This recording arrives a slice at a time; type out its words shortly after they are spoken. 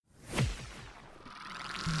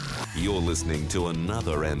You're listening to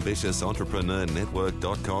another ambitious Entrepreneur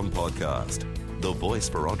Network.com podcast, the voice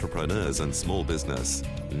for entrepreneurs and small business.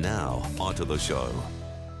 Now, onto the show.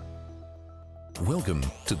 Welcome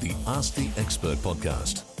to the Ask the Expert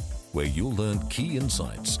podcast, where you'll learn key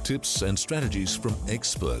insights, tips, and strategies from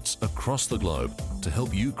experts across the globe to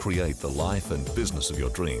help you create the life and business of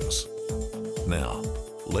your dreams. Now,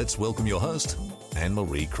 let's welcome your host,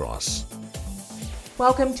 Anne-Marie Cross.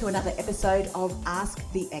 Welcome to another episode of Ask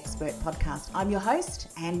the Expert podcast. I'm your host,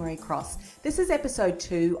 Anne-Marie Cross. This is episode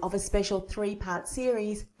 2 of a special 3-part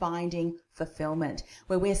series, Finding Fulfillment,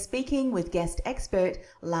 where we're speaking with guest expert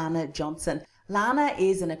Lana Johnson. Lana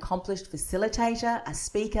is an accomplished facilitator, a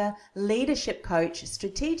speaker, leadership coach,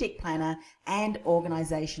 strategic planner, and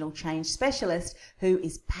organizational change specialist who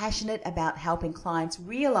is passionate about helping clients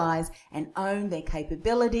realize and own their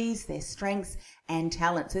capabilities, their strengths, and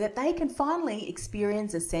talent so that they can finally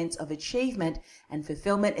experience a sense of achievement and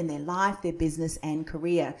fulfillment in their life, their business, and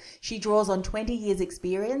career. She draws on 20 years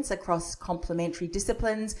experience across complementary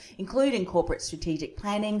disciplines, including corporate strategic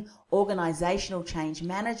planning, organizational change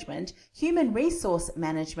management, human resource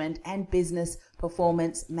management, and business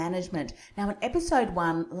performance management. Now, in episode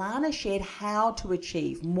 1, Lana shared how to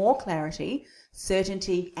achieve more clarity,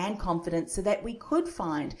 certainty, and confidence so that we could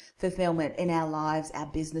find fulfillment in our lives, our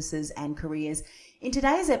businesses, and careers. In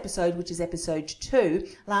today's episode, which is episode 2,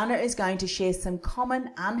 Lana is going to share some common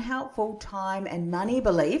unhelpful time and money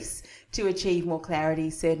beliefs to achieve more clarity,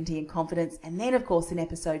 certainty, and confidence. And then, of course, in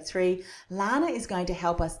episode 3, Lana is going to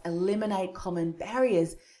help us eliminate common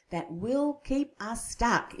barriers that will keep us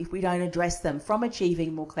stuck if we don't address them from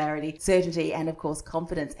achieving more clarity, certainty, and of course,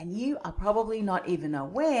 confidence. And you are probably not even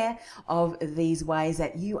aware of these ways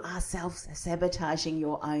that you are self-sabotaging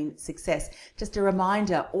your own success. Just a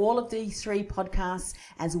reminder, all of these 3 podcasts,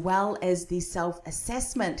 as well as the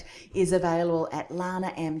self-assessment, is available at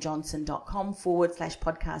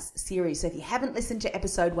lanamjohnson.com/podcast series. So if you haven't listened to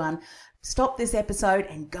episode 1, stop this episode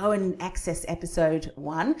and go and access episode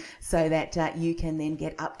 1 so that you can then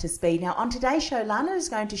get up to speed. Now, on today's show, Lana is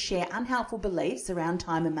going to share unhelpful beliefs around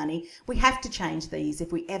time and money. We have to change these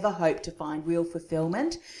if we ever hope to find real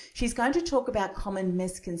fulfillment. She's going to talk about common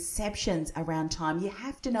misconceptions around time you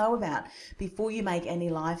have to know about before you make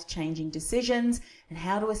any life-changing decisions, and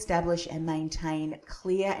how to establish and maintain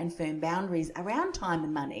clear and firm boundaries around time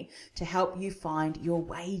and money to help you find your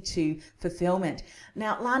way to fulfillment.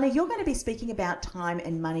 Now, Lana, you're going to be speaking about time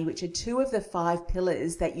and money, which are 2 of the 5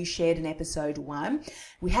 pillars that you shared in episode 1.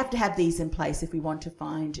 We have to have these in place if we want to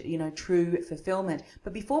find, true fulfillment.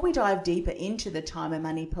 But before we dive deeper into the time and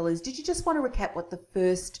money pillars, did you just want to recap what the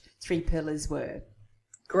first 3 pillars were?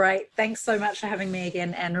 Great. Thanks so much for having me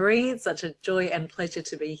again, Anne-Marie. It's such a joy and pleasure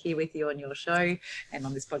to be here with you on your show and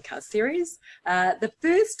on this podcast series. The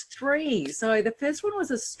first 3. So the first one was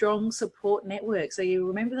a strong support network. So you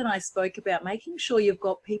remember that I spoke about making sure you've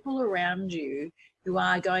got people around you who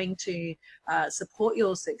are going to support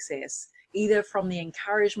your success, either from the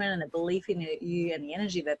encouragement and the belief in you and the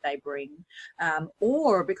energy that they bring,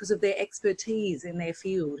 or because of their expertise in their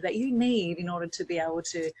field that you need in order to be able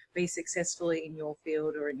to be successfully in your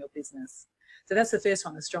field or in your business. So that's the first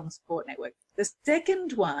one, the strong support network. The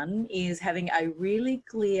second one is having a really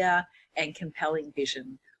clear and compelling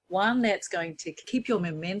vision. One that's going to keep your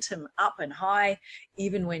momentum up and high,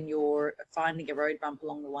 even when you're finding a road bump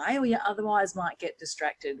along the way, or you otherwise might get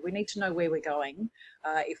distracted. We need to know where we're going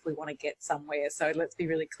if we want to get somewhere. So let's be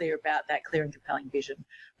really clear about that clear and compelling vision.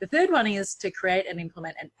 The third one is to create and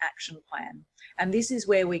implement an action plan. And this is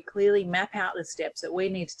where we clearly map out the steps that we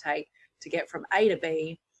need to take to get from A to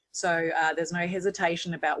B. So there's no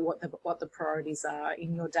hesitation about what the priorities are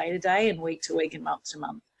in your day-to-day and week-to-week and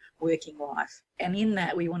month-to-month working life. And in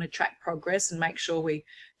that, we want to track progress and make sure we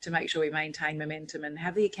maintain momentum and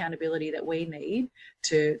have the accountability that we need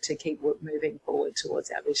to keep moving forward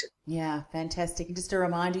towards our vision. Yeah, fantastic. And just a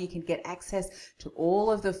reminder, you can get access to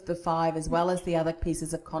all of the 5 as well as the other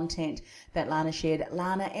pieces of content that Lana shared at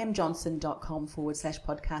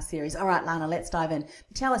lanamjohnson.com/podcast series. All right, Lana, let's dive in.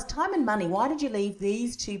 Tell us, time and money, why did you leave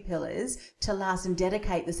these 2 pillars to last and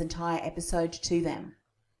dedicate this entire episode to them?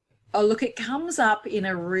 Oh, look, it comes up in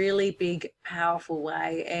a really big, powerful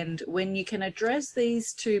way. And when you can address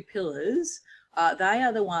these 2 pillars, they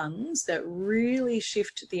are the ones that really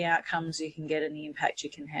shift the outcomes you can get and the impact you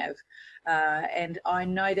can have. And I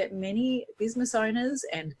know that many business owners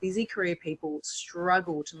and busy career people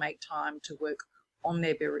struggle to make time to work on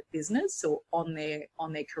their business or on their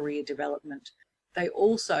career development. They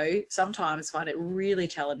also sometimes find it really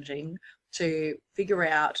challenging to figure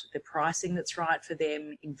out the pricing that's right for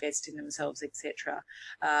them, invest in themselves, etc.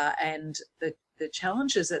 And the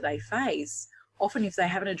challenges that they face often if they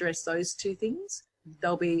haven't addressed those two things,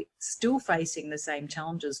 they'll be still facing the same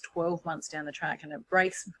challenges 12 months down the track. And it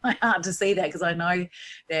breaks my heart to see that, because I know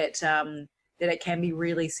that that it can be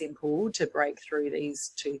really simple to break through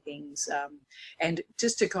these two things. And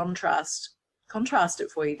just to contrast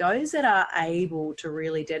it for you, those that are able to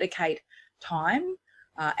really dedicate time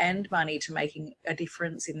and money to making a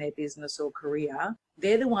difference in their business or career,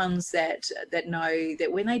 they're the ones that know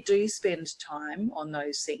that when they do spend time on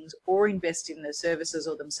those things or invest in their services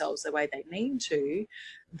or themselves the way they need to,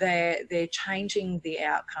 they're changing the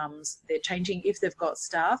outcomes. They're changing, if they've got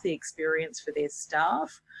staff, the experience for their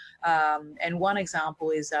staff. And one example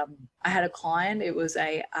is I had a client. It was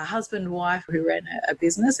a husband and wife who ran a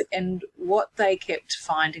business, and what they kept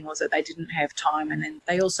finding was that they didn't have time, and then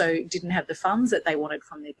they also didn't have the funds that they wanted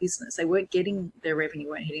from their business. They weren't getting their revenue,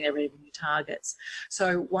 weren't hitting their revenue targets.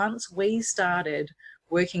 So once we started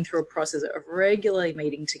working through a process of regularly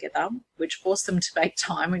meeting together, which forced them to make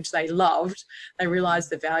time, which they loved, they realized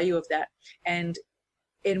the value of that. And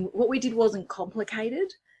what we did wasn't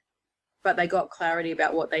complicated, but they got clarity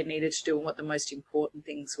about what they needed to do and what the most important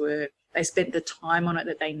things were. They spent the time on it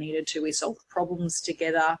that they needed to. We solved problems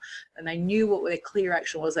together, and they knew what their clear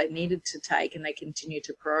action was they needed to take, and they continued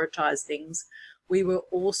to prioritize things. We were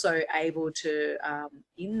also able to,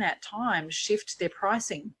 in that time, shift their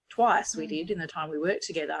pricing twice. We did in the time we worked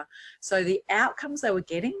together. So the outcomes they were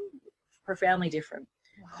getting, profoundly different.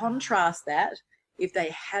 Wow. Contrast that if they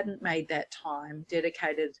hadn't made that time,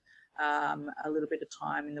 dedicated a little bit of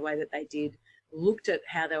time in the way that they did, looked at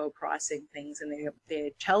how they were pricing things and their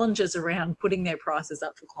challenges around putting their prices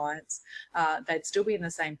up for clients, they'd still be in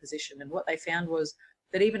the same position. And what they found was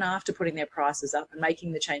that even after putting their prices up and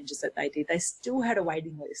making the changes that they did, they still had a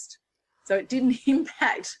waiting list. So it didn't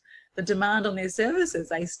impact the demand on their services.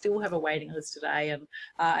 They still have a waiting list today,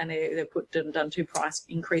 and they've done 2 price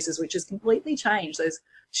increases, which has completely changed. Those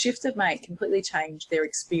shifts have made completely changed their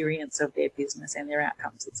experience of their business and their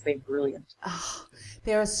outcomes. It's been brilliant. Oh,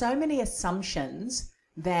 there are so many assumptions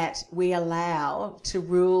that we allow to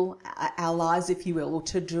rule our lives, if you will, or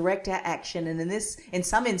to direct our action, and in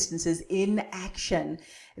some instances, inaction.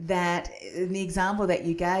 That in the example that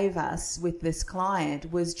you gave us with this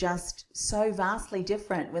client was just so vastly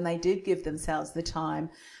different when they did give themselves the time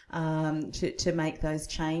to make those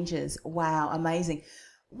changes. Wow, amazing.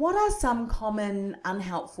 What are some common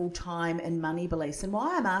unhelpful time and money beliefs? And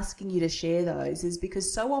why I'm asking you to share those is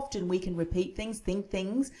because so often we can repeat things, think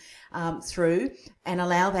things through, and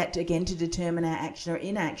allow that to determine our action or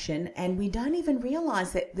inaction, and we don't even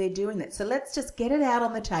realize that they're doing that. So let's just get it out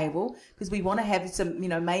on the table, because we want to have some,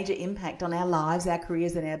 major impact on our lives, our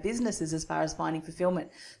careers, and our businesses as far as finding fulfillment.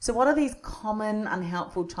 So what are these common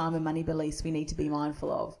unhelpful time and money beliefs we need to be mindful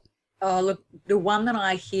of? Oh, look, the one that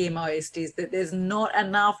I hear most is that there's not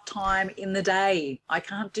enough time in the day. I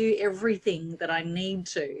can't do everything that I need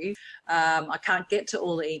to. I can't get to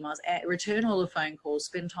all the emails, return all the phone calls,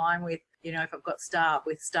 spend time with, if I've got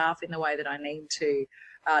staff in the way that I need to.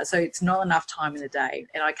 So it's not enough time in the day,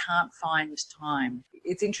 and I can't find time.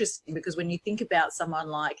 It's interesting because when you think about someone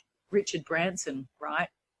like Richard Branson, right?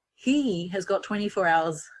 He has got 24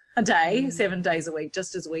 hours a day, 7 days a week,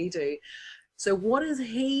 just as we do. So what is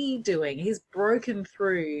he doing? He's broken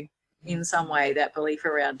through in some way that belief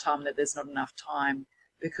around time, that there's not enough time,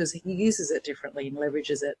 because he uses it differently and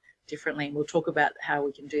leverages it differently. And we'll talk about how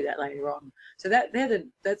we can do that later on. So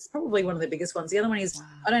that's probably one of the biggest ones. The other one is, wow,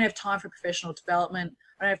 I don't have time for professional development.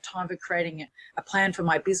 I don't have time for creating a plan for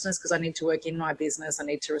my business, because I need to work in my business. I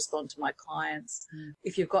need to respond to my clients.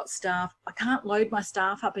 If you've got staff, I can't load my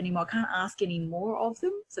staff up anymore. I can't ask any more of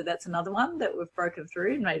them. So that's another one that we've broken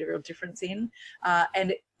through and made a real difference in.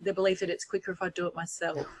 And the belief that it's quicker if I do it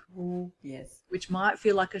myself. Yes. Which might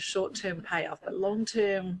feel like a short-term payoff, but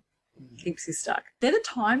long-term keeps you stuck. They're the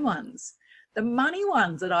time ones. The money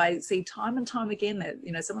ones that I see time and time again that,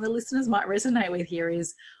 some of the listeners might resonate with here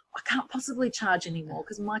is, I can't possibly charge anymore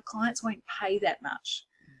because my clients won't pay that much.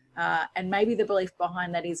 And maybe the belief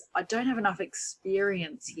behind that is, I don't have enough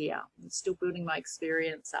experience here. I'm still building my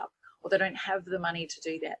experience up, or they don't have the money to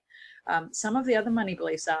do that. Some of the other money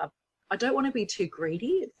beliefs are, I don't want to be too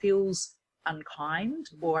greedy. It feels unkind,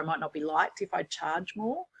 or I might not be liked if I charge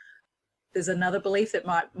more. There's another belief that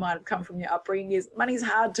might have come from your upbringing is, money's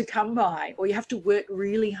hard to come by, or you have to work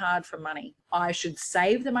really hard for money. I should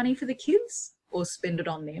save the money for the kids or spend it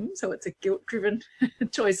on them. So it's a guilt-driven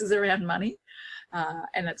choices around money.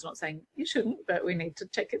 And that's not saying you shouldn't, but we need to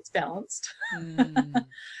check it's balanced. And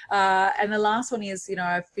the last one is,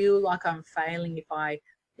 I feel like I'm failing if I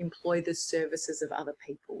employ the services of other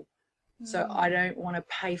people. So I don't want to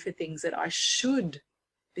pay for things that I should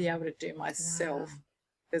be able to do myself.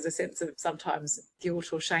 there's a sense of sometimes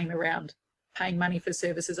guilt or shame around paying money for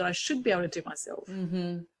services that I should be able to do myself.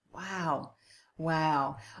 Mm-hmm.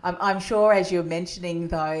 Wow. I'm sure as you're mentioning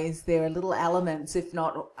those, there are little elements, if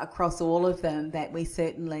not across all of them, that we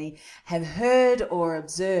certainly have heard or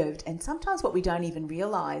observed. And sometimes what we don't even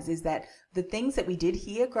realize is that the things that we did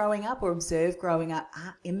hear growing up or observe growing up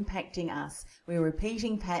are impacting us. We're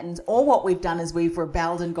repeating patterns, or what we've done is we've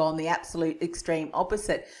rebelled and gone the absolute extreme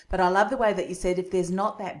opposite. But I love the way that you said if there's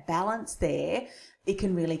not that balance there, it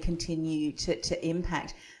can really continue to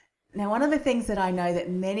impact. Now, one of the things that I know that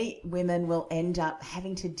many women will end up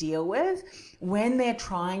having to deal with when they're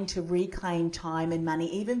trying to reclaim time and money,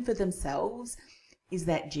 even for themselves, is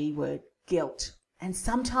that G word, guilt. And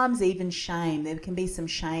sometimes even shame. There can be some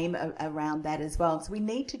shame around that as well. So we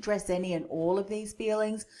need to address any and all of these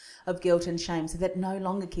feelings of guilt and shame so that no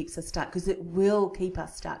longer keeps us stuck, because it will keep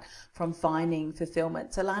us stuck from finding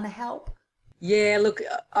fulfillment. So Lana, help. Yeah, look,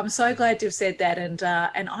 I'm so glad you've said that, and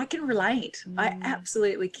I can relate. I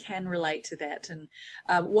absolutely can relate to that. And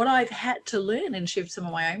what I've had to learn and shift some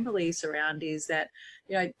of my own beliefs around is that,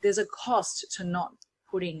 there's a cost to not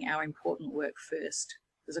putting our important work first.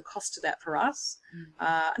 There's a cost to that for us,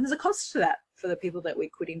 and there's a cost to that for the people that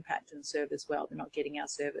we could impact and serve as well. They're not getting our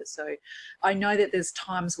service. So I know that there's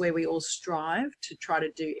times where we all strive to try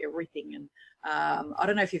to do everything, and I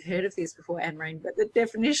don't know if you've heard of this before, Anne-Marie, but the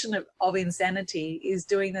definition of insanity is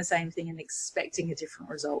doing the same thing and expecting a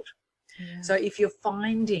different result. Yeah. So if you're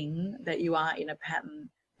finding that you are in a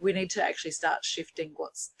pattern, we need to actually start shifting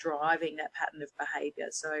what's driving that pattern of behaviour.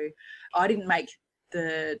 So I didn't make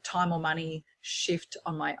the time or money shift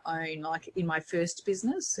on my own, like in my first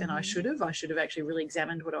business, and I should have actually really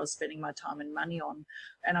examined what I was spending my time and money on,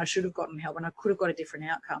 and I should have gotten help, and I could have got a different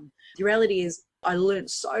outcome. The reality is I learned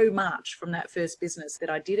so much from that first business that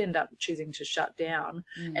I did end up choosing to shut down,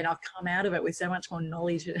 and I've come out of it with so much more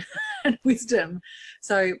knowledge and wisdom.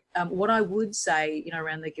 So what I would say,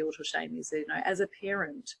 around the guilt or shame is that, as a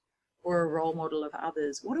parent or a role model of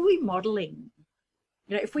others, what are we modeling?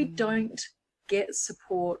 If we don't get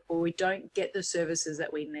support or we don't get the services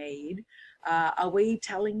that we need, are we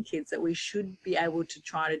telling kids that we should be able to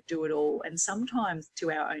try to do it all, and sometimes to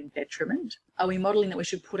our own detriment? Are we modelling that we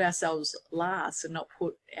should put ourselves last and not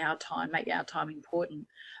make our time important?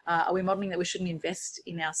 Are we modelling that we shouldn't invest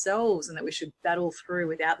in ourselves and that we should battle through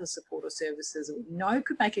without the support or services that we know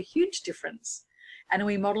could make a huge difference? And are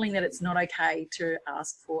we modelling that it's not okay to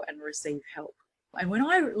ask for and receive help? And when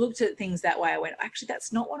I looked at things that way, I went, actually,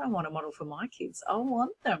 that's not what I want to model for my kids. I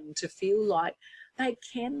want them to feel like they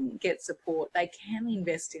can get support, they can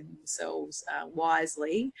invest in themselves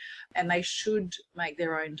wisely, and they should make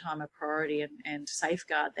their own time a priority and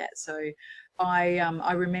safeguard that. So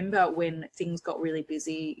I remember when things got really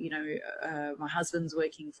busy, my husband's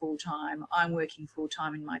working full-time, I'm working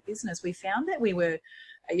full-time in my business. We found that we were,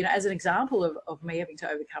 as an example of me having to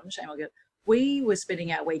overcome shame, we were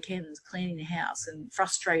spending our weekends cleaning the house and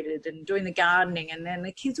frustrated and doing the gardening, and then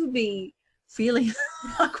the kids would be feeling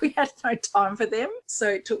like we had no time for them. So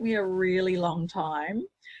it took me a really long time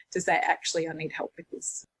to say, actually, I need help with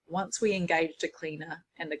this. Once we engaged a cleaner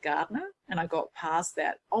and a gardener and I got past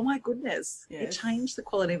that, oh my goodness, It changed the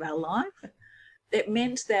quality of our life. It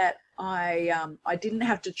meant that I didn't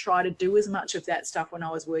have to try to do as much of that stuff when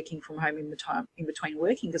I was working from home in between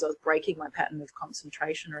working, because I was breaking my pattern of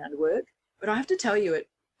concentration around work. But I have to tell you,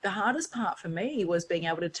 the hardest part for me was being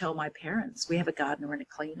able to tell my parents we have a gardener and a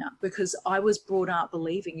cleaner, because I was brought up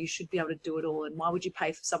believing you should be able to do it all, and why would you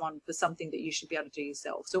pay for someone for something that you should be able to do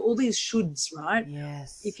yourself? So all these shoulds, right?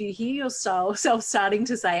 Yes. If you hear yourself starting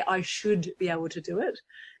to say, I should be able to do it,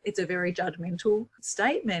 it's a very judgmental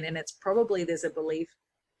statement, and there's a belief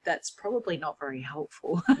that's probably not very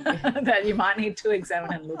helpful that you might need to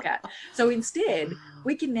examine and look at. So instead,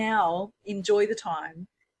 we can now enjoy the time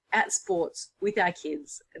at sports with our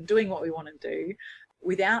kids and doing what we want to do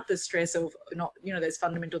without the stress of not, those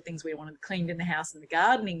fundamental things we want cleaned in the house and the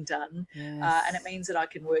gardening done. Yes. And it means that I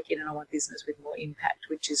can work in and on my business with more impact,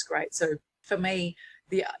 which is great. So for me,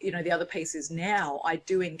 the other piece is now I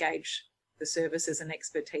do engage the services and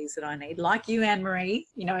expertise that I need. Like you, Anne-Marie,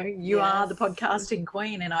 you are the podcasting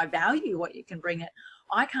queen, and I value what you can bring it.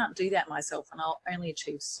 I can't do that myself, and I'll only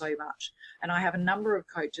achieve so much. And I have a number of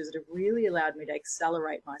coaches that have really allowed me to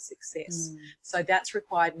accelerate my success. So that's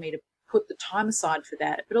required me to put the time aside for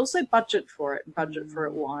that, but also budget for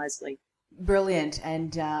it wisely. Brilliant.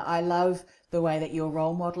 And I love the way that you're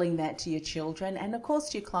role modeling that to your children and, of course,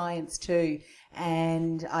 to your clients too.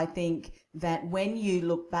 And I think that when you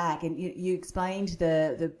look back and you explained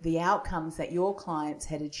the outcomes that your clients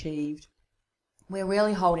had achieved, we're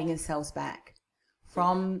really holding ourselves back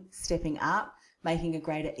from stepping up making a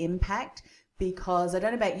greater impact. Because I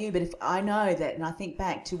don't know about you, but if I know that, and I think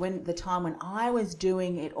back to the time when I was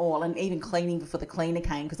doing it all, and even cleaning before the cleaner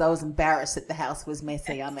came, because I was embarrassed that the house was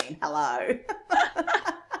messy. I mean, hello.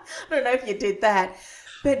 I don't know if you did that.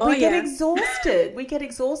 But we get exhausted. We get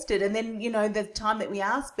exhausted. And then, the time that we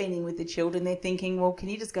are spending with the children, they're thinking, well, can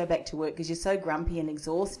you just go back to work because you're so grumpy and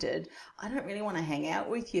exhausted? I don't really want to hang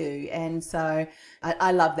out with you. And so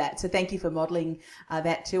I love that. So thank you for modelling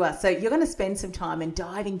that to us. So you're going to spend some time and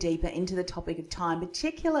diving deeper into the topic of time,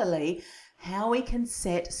 particularly how we can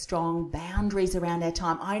set strong boundaries around our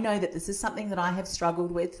time. I know that this is something that I have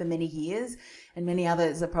struggled with for many years, and many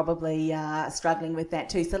others are probably struggling with that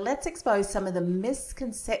too. So let's expose some of the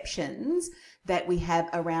misconceptions that we have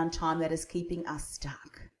around time that is keeping us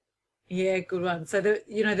stuck. Yeah, good one. So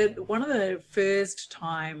one of the first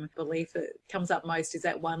time belief that comes up most is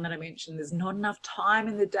that one that I mentioned, there's not enough time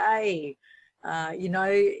in the day.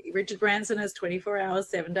 Richard Branson has 24 hours,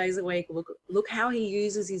 7 days a week. Look how he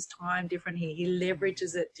uses his time differently. He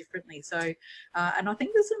leverages it differently. So, and I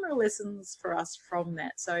think there's some real lessons for us from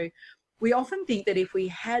that. So we often think that if we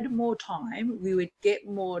had more time, we would get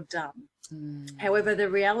more done. However, the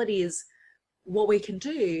reality is what we can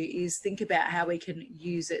do is think about how we can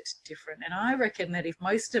use it different. And I reckon that if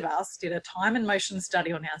most of us did a time and motion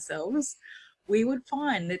study on ourselves, we would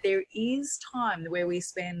find that there is time where we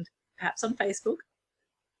spend perhaps on Facebook,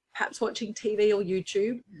 perhaps watching TV or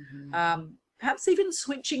YouTube, perhaps even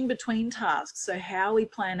switching between tasks. So how we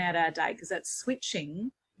plan out our day, because that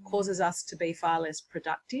switching causes us to be far less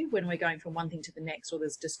productive when we're going from one thing to the next, or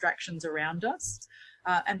there's distractions around us.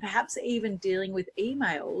 And perhaps even dealing with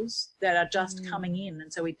emails that are just coming in.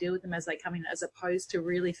 And so we deal with them as they come in, as opposed to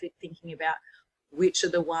really thinking about which are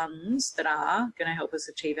the ones that are going to help us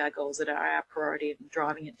achieve our goals, that are our priority, and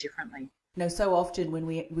driving it differently. So often when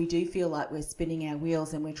we do feel like we're spinning our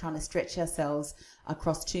wheels and we're trying to stretch ourselves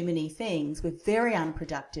across too many things, we're very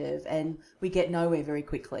unproductive and we get nowhere very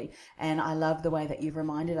quickly. And I love the way that you've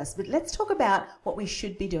reminded us. But let's talk about what we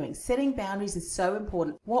should be doing. Setting boundaries is so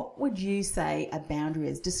important. What would you say a boundary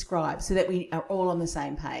is? Describe so that we are all on the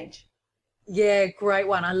same page. Yeah, great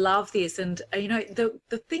one. I love this. And,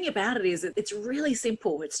 the thing about it is that it's really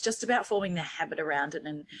simple. It's just about forming the habit around it.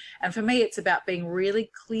 And for me, it's about being really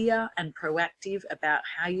clear and proactive about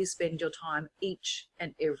how you spend your time each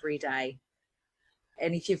and every day.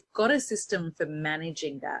 And if you've got a system for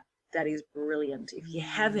managing that, that is brilliant. If you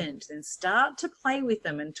haven't, then start to play with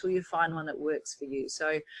them until you find one that works for you.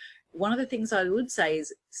 So one of the things I would say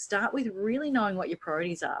is start with really knowing what your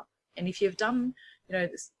priorities are. And if you've done,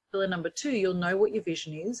 this pillar number 2, you'll know what your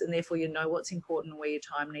vision is, and therefore you know what's important and where your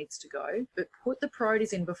time needs to go. But put the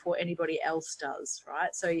priorities in before anybody else does,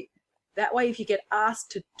 right? So that way, if you get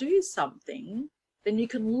asked to do something, then you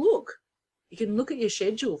can look at your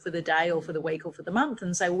schedule for the day or for the week or for the month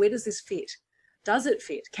and say, where does this fit? Does it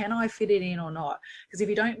fit? Can I fit it in or not? Because if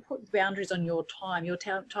you don't put boundaries on your time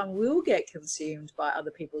will get consumed by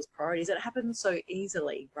other people's priorities. It happens so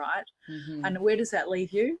easily, right? And where does that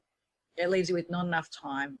leave you? It leaves you with not enough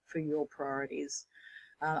time for your priorities.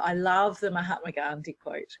 I love the Mahatma Gandhi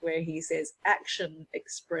quote where he says, action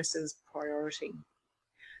expresses priority.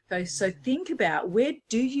 So think about, where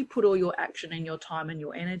do you put all your action and your time and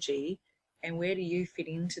your energy, and where do you fit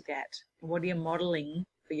into that? What are you modelling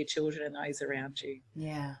for your children and those around you?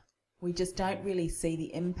 Yeah, we just don't really see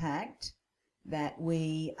the impact that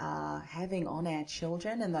we are having on our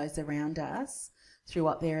children and those around us through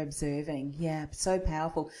what they're observing. Yeah, so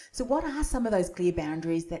powerful. So what are some of those clear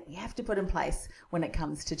boundaries that we have to put in place when it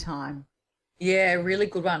comes to time? Yeah, really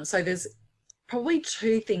good one. So there's probably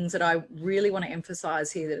 2 things that I really want to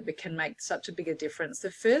emphasize here that can make such a bigger difference.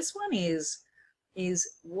 The first one is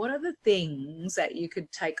what are the things that you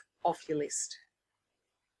could take off your list?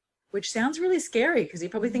 Which sounds really scary because you're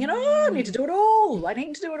probably thinking, I need to do it all. I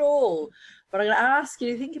need to do it all. But I'm going to ask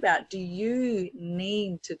you to think about, do you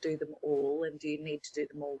need to do them all, and do you need to do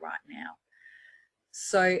them all right now?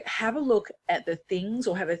 So have a look at the things,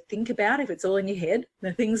 or have a think about, if it's all in your head,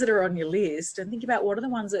 the things that are on your list, and think about what are the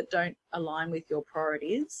ones that don't align with your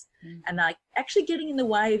priorities and are actually getting in the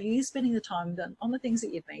way of you spending the time on the things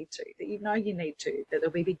that you need to, that you know you need to, that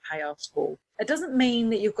there'll be big payoffs for. It doesn't mean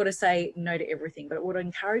that you've got to say no to everything, but what I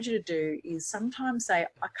encourage you to do is sometimes say,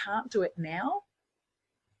 I can't do it now,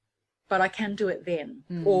 but I can do it then.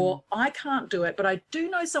 Or I can't do it, but I do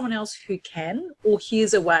know someone else who can, or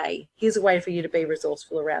here's a way for you to be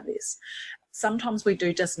resourceful around this. Sometimes we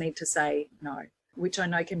do just need to say no, which I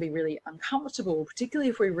know can be really uncomfortable, particularly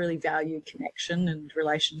if we really value connection and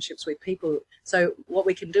relationships with people. So what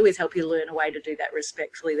we can do is help you learn a way to do that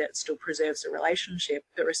respectfully, that still preserves the relationship,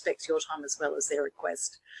 but respects your time as well as their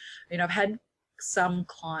request. I've had some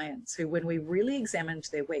clients who, when we really examined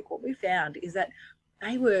their week, what we found is that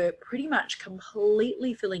they were pretty much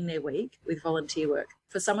completely filling their week with volunteer work.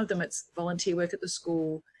 For some of them, it's volunteer work at the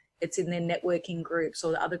school, it's in their networking groups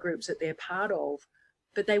or the other groups that they're part of,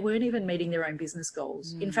 but they weren't even meeting their own business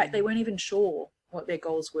goals. In fact, they weren't even sure what their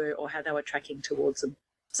goals were or how they were tracking towards them.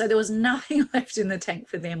 So there was nothing left in the tank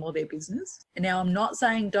for them or their business. And now I'm not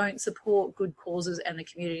saying don't support good causes and the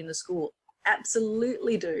community in the school.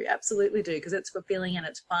 Absolutely do, because it's fulfilling and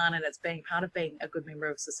it's fun and it's being part of being a good member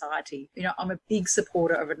of society. You know, I'm a big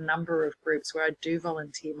supporter of a number of groups where I do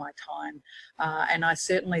volunteer my time, and I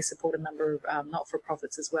certainly support a number of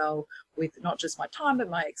not-for-profits as well, with not just my time but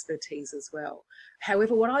my expertise as well.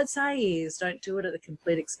 However, what I'd say is don't do it at the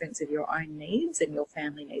complete expense of your own needs and your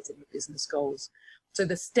family needs and your business goals. So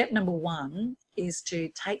the step number one is to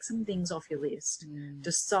take some things off your list.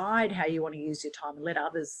 Decide how you want to use your time and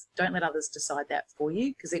don't let others decide that for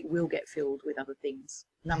you, because it will get filled with other things.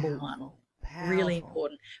 Number one, really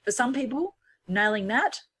important. For some people, nailing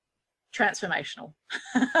that, transformational.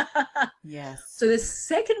 Yes. So the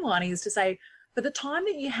second one is to say, for the time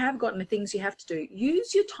that you have got and the things you have to do,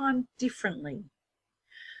 use your time differently.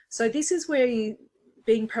 So this is where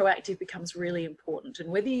being proactive becomes really important. And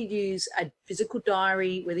whether you use a physical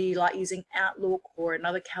diary, whether you like using Outlook or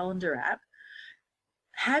another calendar app,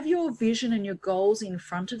 have your vision and your goals in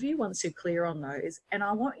front of you once you're clear on those. And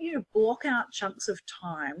I want you to block out chunks of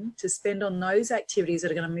time to spend on those activities that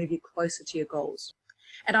are going to move you closer to your goals.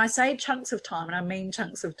 And I say chunks of time, and I mean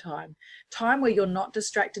chunks of time. Time where you're not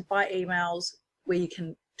distracted by emails, where you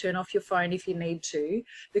can turn off your phone if you need to,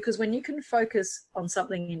 because when you can focus on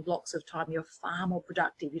something in blocks of time, you're far more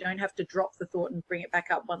productive. You don't have to drop the thought and bring it back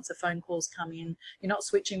up once the phone calls come in. You're not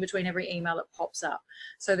switching between every email that pops up.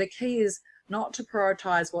 So the key is not to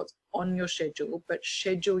prioritize what's on your schedule, but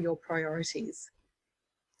schedule your priorities.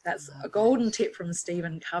 That's a golden tip from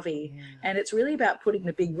Stephen Covey. Yeah. And it's really about putting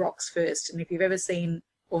the big rocks first. And if you've ever seen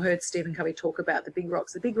or heard Stephen Covey talk about the big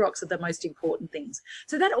rocks are the most important things.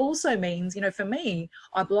 So that also means, you know, for me,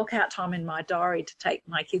 I block out time in my diary to take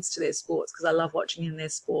my kids to their sports because I love watching in their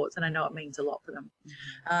sports and I know it means a lot for them.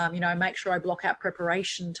 You know, I make sure I block out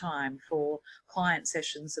preparation time for client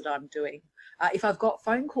sessions that I'm doing. If I've got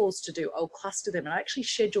phone calls to do, I'll cluster them and I actually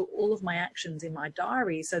schedule all of my actions in my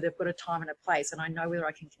diary so they've got a time and a place and I know whether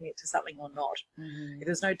I can commit to something or not. If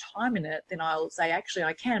there's no time in it, then I'll say, actually,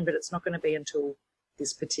 I can, but it's not going to be until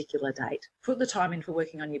this particular date. Put the time in for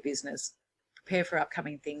working on your business, prepare for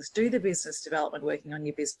upcoming things, do the business development working on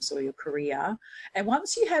your business or your career. And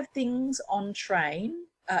once you have things in train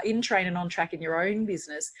and on track in your own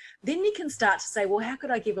business, then you can start to say, well, how could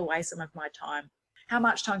I give away some of my time? How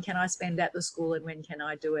much time can I spend at the school and when can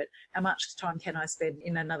I do it? How much time can I spend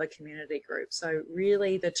in another community group? So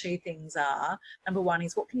really the two things are, number one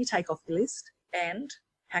is what can you take off your list and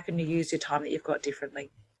how can you use your time that you've got differently?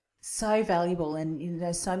 So valuable, and you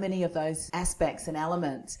know, so many of those aspects and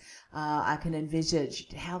elements I can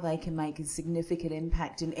envisage how they can make a significant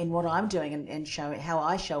impact in what I'm doing and show how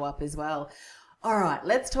I show up as well. All right,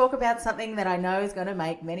 let's talk about something that I know is going to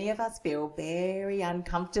make many of us feel very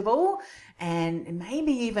uncomfortable and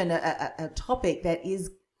maybe even a topic that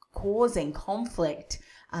is causing conflict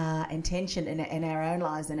and tension in our own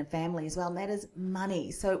lives and in family as well, and that is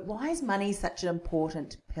money. So why is money such an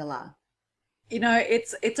important pillar? You know,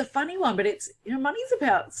 it's a funny one, but it's, you know, money's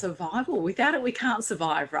about survival. Without it, we can't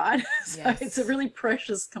survive, right? So yes. It's a really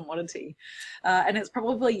precious commodity. And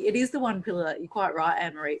it is the one pillar, you're quite right,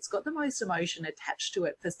 Anne-Marie. It's got the most emotion attached to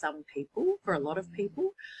it for some people, for a lot of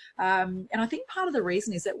people. And I think part of the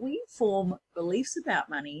reason is that we form beliefs about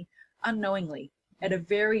money unknowingly at a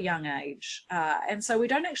very young age. And so we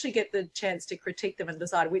don't actually get the chance to critique them and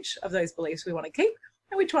decide which of those beliefs we want to keep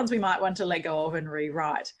and which ones we might want to let go of and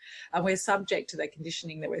rewrite. And we're subject to the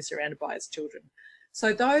conditioning that we're surrounded by as children.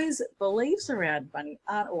 So those beliefs around money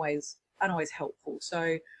aren't always helpful.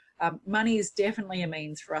 So money is definitely a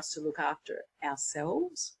means for us to look after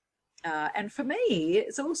ourselves. And for me,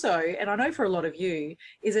 it's also, and I know for a lot of you,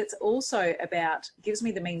 it's also gives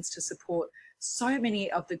me the means to support so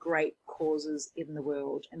many of the great causes in the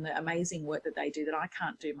world and the amazing work that they do that I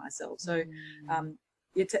can't do myself. So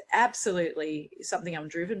it's absolutely something I'm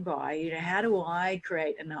driven by. You know, how do I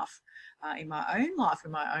create enough in my own life,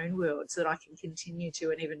 in my own world, so that I can continue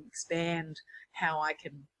to and even expand how I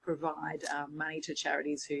can provide money to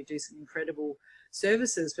charities who do some incredible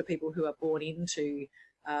services for people who are born into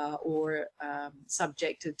or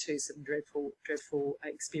subjected to some dreadful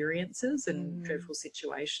experiences and dreadful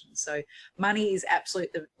situations. So money is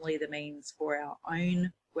absolutely the means for our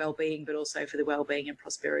own well-being, but also for the well-being and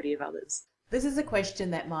prosperity of others. This is a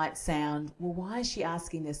question that might sound, well, why is she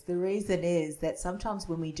asking this? The reason is that sometimes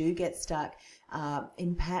when we do get stuck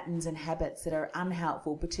in patterns and habits that are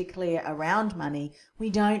unhelpful, particularly around money, we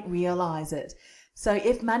don't realize it. So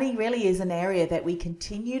if money really is an area that we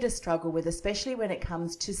continue to struggle with, especially when it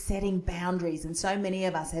comes to setting boundaries, and so many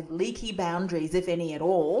of us have leaky boundaries, if any at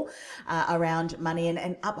all, around money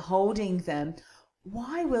and upholding them,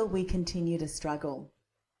 why will we continue to struggle?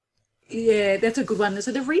 Yeah, that's a good one.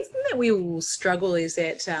 So the reason that we will struggle is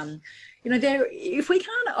that, if we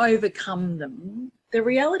can't overcome them, the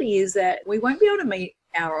reality is that we won't be able to meet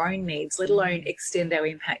our own needs, let alone extend our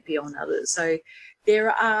impact beyond others. So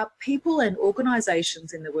there are people and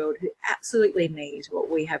organisations in the world who absolutely need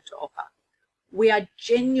what we have to offer. We are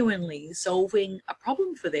genuinely solving a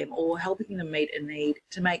problem for them or helping them meet a need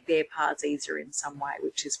to make their parts easier in some way,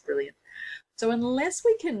 which is brilliant. So unless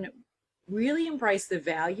we can really embrace the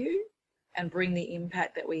value and bring the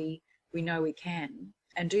impact that we know we can,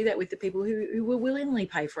 and do that with the people who will willingly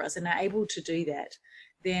pay for us and are able to do that,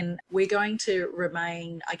 then we're going to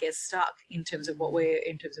remain, I guess, stuck in terms of what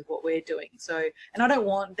we're doing. So, and I don't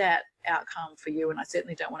want that outcome for you, and I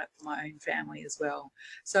certainly don't want it for my own family as well.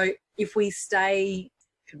 So if we stay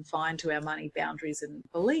confined to our money boundaries and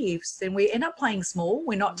beliefs, then we end up playing small.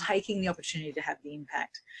 We're not taking the opportunity to have the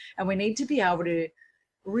impact, and we need to be able to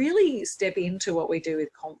really step into what we do with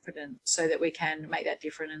confidence so that we can make that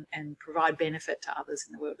different and provide benefit to others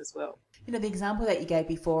in the world as well. You know, the example that you gave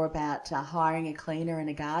before about hiring a cleaner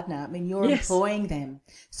and a gardener, I mean, you're employing them.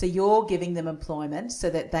 So you're giving them employment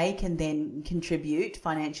so that they can then contribute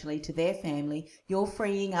financially to their family. You're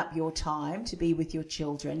freeing up your time to be with your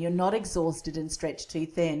children. You're not exhausted and stretched too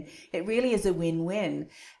thin. It really is a win-win.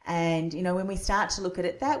 And, you know, when we start to look at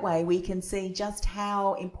it that way, we can see just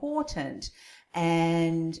how important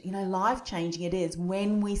and, you know, life-changing it is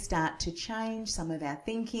when we start to change some of our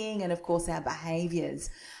thinking and, of course, our behaviours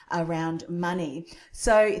around money.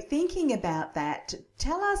 So thinking about that,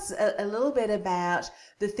 tell us a little bit about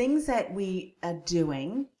the things that we are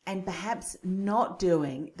doing and perhaps not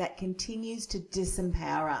doing that continues to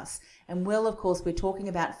disempower us. And Will, of course, we're talking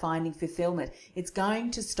about finding fulfillment. It's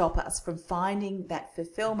going to stop us from finding that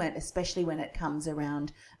fulfillment, especially when it comes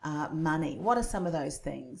around money. What are some of those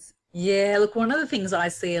things? Yeah, look, one of the things I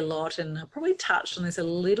see a lot, and I probably touched on this a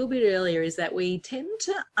little bit earlier, is that we tend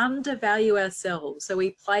to undervalue ourselves. So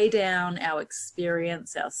we play down our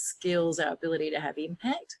experience, our skills, our ability to have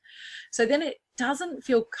impact. So then it doesn't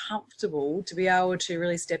feel comfortable to be able to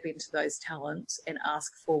really step into those talents and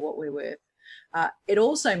ask for what we're worth. It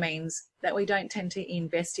also means that we don't tend to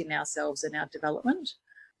invest in ourselves and our development.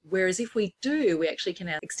 Whereas if we do, we actually can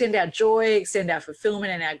extend our joy, extend our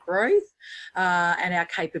fulfillment and our growth and our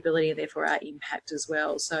capability and therefore our impact as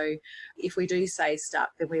well. So if we do stay stuck,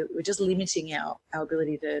 then we're just limiting our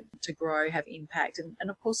ability to grow, have impact and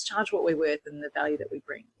of course charge what we're worth and the value that we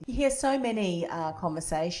bring. You hear so many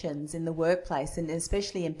conversations in the workplace and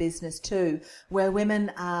especially in business too, where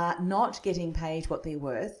women are not getting paid what they're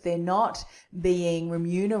worth. They're not being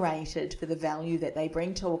remunerated for the value that they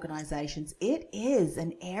bring to organisations. It is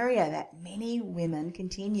an area that many women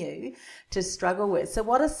continue to struggle with. So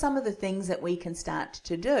what are some of the things that we can start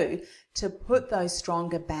to do to put those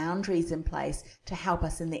stronger boundaries in place to help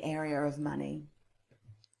us in the area of money?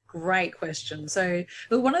 Great question. So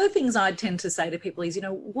one of the things I tend to say to people is,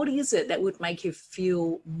 what is it that would make you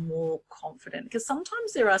feel more confident? Because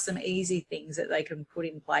sometimes there are some easy things that they can put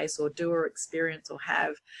in place or do or experience or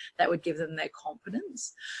have that would give them their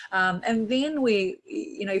confidence. And then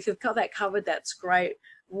if you've got that covered, that's great.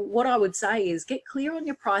 What I would say is get clear on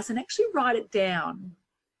your price and actually write it down.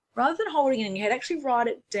 Rather than holding it in your head, actually write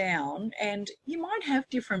it down. And you might have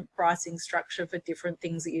different pricing structure for different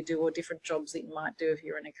things that you do or different jobs that you might do if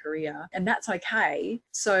you're in a career, and that's okay.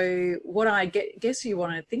 So what I guess you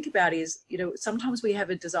want to think about is, sometimes we have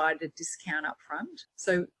a desire to discount up front.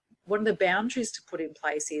 So one of the boundaries to put in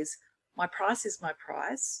place is my price is my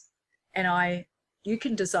price, and you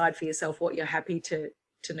can decide for yourself what you're happy to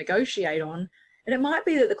negotiate on. And it might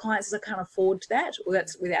be that the client says, I can't afford that, or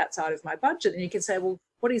that's outside of my budget. And you can say, well,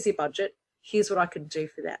 what is your budget? Here's what I can do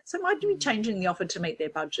for that. So it might be changing the offer to meet their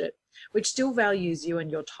budget, which still values you and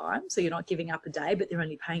your time. So you're not giving up a day, but they're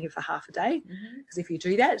only paying you for half a day. Because if you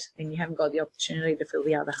do that, then you haven't got the opportunity to fill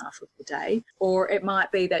the other half of the day. Or it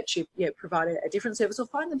might be that you provide a different service or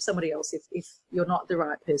find them somebody else if you're not the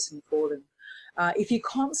right person for them. If you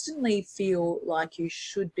constantly feel like you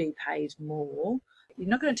should be paid more, you're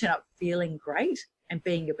not going to turn up feeling great and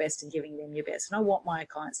being your best and giving them your best. And I want my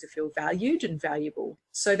clients to feel valued and valuable.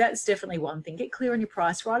 So that's definitely one thing. Get clear on your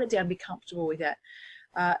price, write it down, be comfortable with that.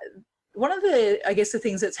 One of the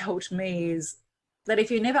things that's helped me is that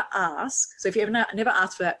if you never ask, so if you never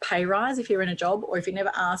ask for that pay rise, if you're in a job, or if you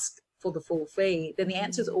never ask for the full fee, then the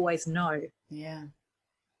answer is always no. Yeah.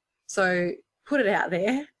 So put it out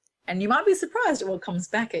there, and you might be surprised at what comes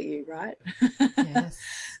back at you, right? Yes.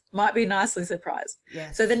 Might be nicely surprised.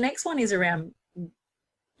 Yes. So the next one is around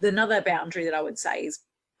another boundary that I would say is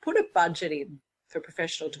put a budget in for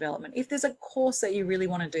professional development. If there's a course that you really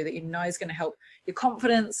want to do that you know is going to help your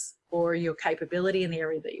confidence or your capability in the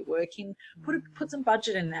area that you work in, put some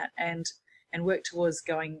budget in that and work towards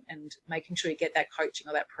going and making sure you get that coaching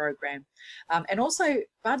or that program. And also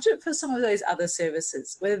budget for some of those other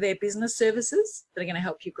services, whether they're business services that are going to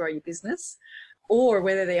help you grow your business, or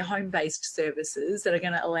whether they're home-based services that are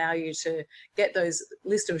going to allow you to get those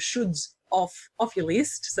list of shoulds off your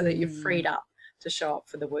list so that you're freed up to show up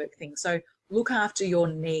for the work thing. So look after your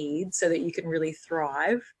needs so that you can really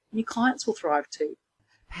thrive, and your clients will thrive too.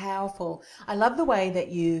 Powerful. I love the way that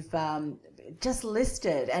you've just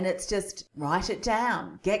listed, and it's just write it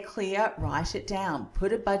down, get clear, write it down,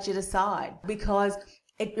 put a budget aside, because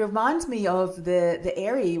it reminds me of the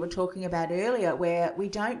area you were talking about earlier where we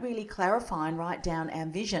don't really clarify and write down our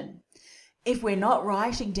vision. If we're not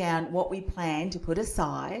writing down what we plan to put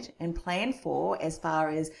aside and plan for as far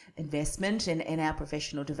as investment in our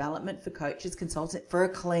professional development for coaches, consultants, for a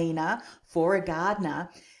cleaner, for a gardener,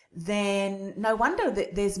 then no wonder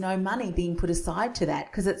that there's no money being put aside to that,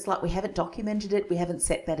 because it's like we haven't documented it, we haven't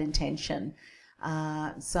set that intention.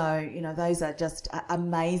 So, those are just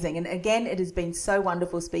amazing. And again, it has been so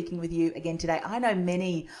wonderful speaking with you again today. I know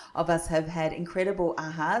many of us have had incredible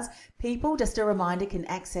ahas. People, just a reminder, can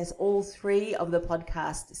access all 3 of the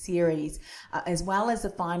podcast series, as well as the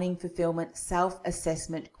Finding Fulfillment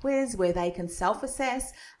Self-Assessment Quiz, where they can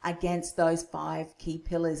self-assess against those 5 key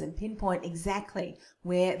pillars and pinpoint exactly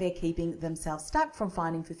where they're keeping themselves stuck from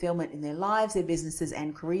finding fulfillment in their lives, their businesses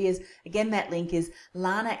and careers. Again, that link is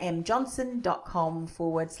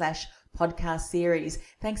lanamjohnson.com/podcast series.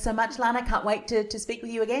 Thanks so much, Lana. Can't wait to speak with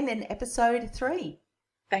you again in episode 3.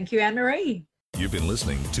 Thank you, Anne-Marie. You've been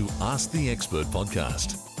listening to Ask the Expert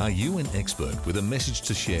podcast. Are you an expert with a message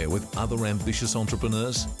to share with other ambitious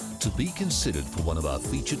entrepreneurs? To be considered for one of our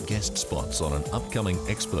featured guest spots on an upcoming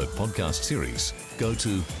expert podcast series, go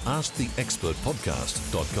to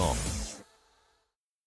asktheexpertpodcast.com.